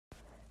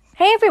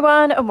Hey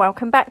everyone, and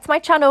welcome back to my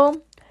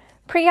channel.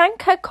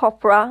 Priyanka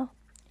Chopra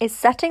is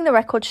setting the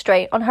record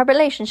straight on her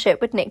relationship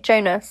with Nick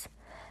Jonas.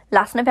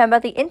 Last November,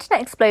 the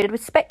internet exploded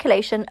with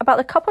speculation about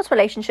the couple's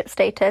relationship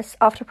status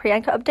after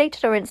Priyanka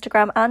updated her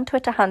Instagram and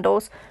Twitter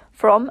handles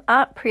from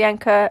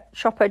 @Priyanka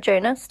Chopra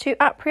Jonas to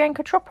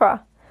 @Priyanka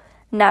Chopra.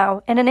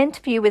 Now, in an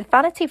interview with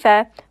Vanity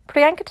Fair,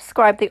 Priyanka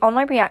described the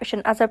online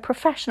reaction as a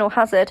professional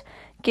hazard,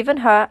 given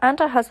her and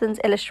her husband's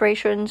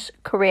illustrations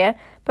career,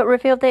 but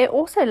revealed that it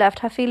also left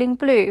her feeling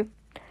blue.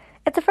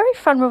 It's a very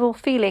vulnerable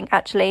feeling,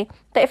 actually,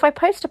 that if I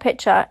post a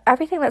picture,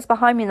 everything that's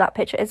behind me in that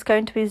picture is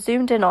going to be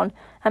zoomed in on,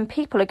 and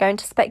people are going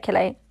to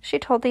speculate, she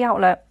told the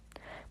outlet.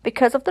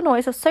 Because of the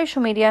noise of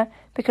social media,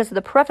 because of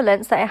the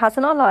prevalence that it has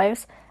in our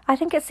lives, I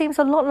think it seems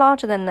a lot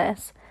larger than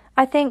this.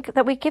 I think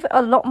that we give it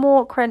a lot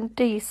more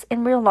credence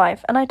in real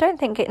life, and I don't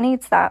think it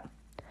needs that.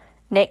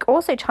 Nick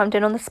also chimed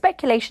in on the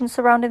speculation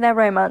surrounding their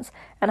romance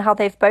and how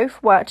they've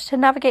both worked to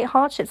navigate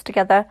hardships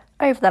together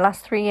over the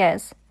last 3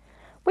 years.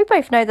 We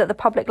both know that the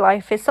public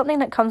life is something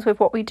that comes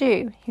with what we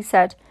do, he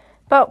said,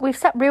 but we've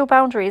set real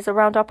boundaries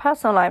around our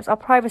personal lives, our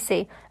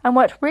privacy, and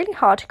worked really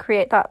hard to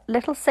create that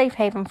little safe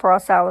haven for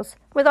ourselves,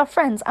 with our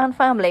friends and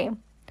family.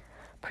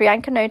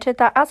 Priyanka noted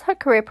that as her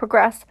career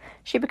progressed,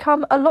 she'd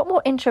become a lot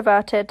more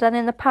introverted than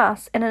in the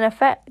past in an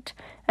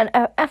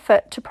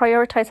effort to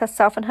prioritise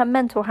herself and her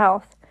mental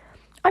health.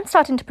 I'm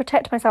starting to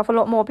protect myself a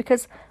lot more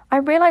because I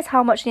realise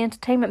how much the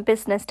entertainment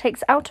business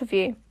takes out of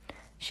you,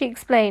 she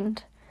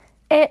explained.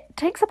 It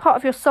takes a part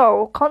of your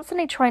soul,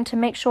 constantly trying to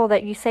make sure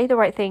that you say the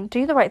right thing,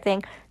 do the right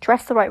thing,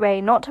 dress the right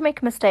way, not to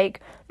make a mistake,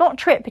 not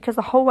trip because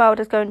the whole world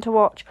is going to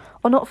watch,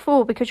 or not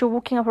fall because you're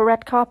walking up a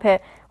red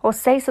carpet, or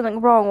say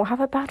something wrong, or have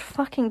a bad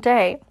fucking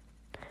day.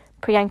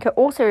 Priyanka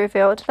also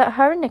revealed that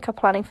her and Nick are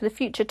planning for the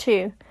future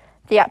too.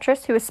 The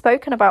actress, who has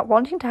spoken about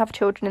wanting to have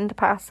children in the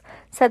past,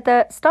 said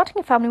that starting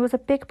a family was a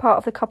big part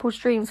of the couple's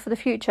dreams for the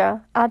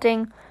future,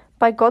 adding,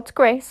 "By God's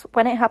grace,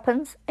 when it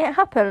happens, it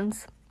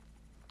happens."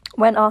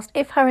 When asked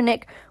if her and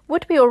Nick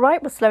would be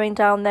alright with slowing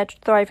down their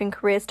thriving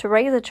careers to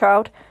raise a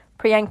child,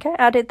 Priyanka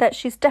added that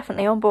she's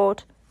definitely on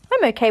board.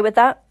 "I'm okay with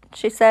that,"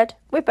 she said.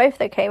 "We're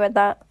both okay with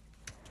that."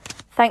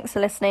 Thanks for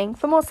listening.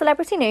 For more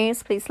celebrity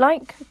news, please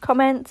like,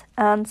 comment,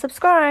 and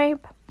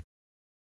subscribe.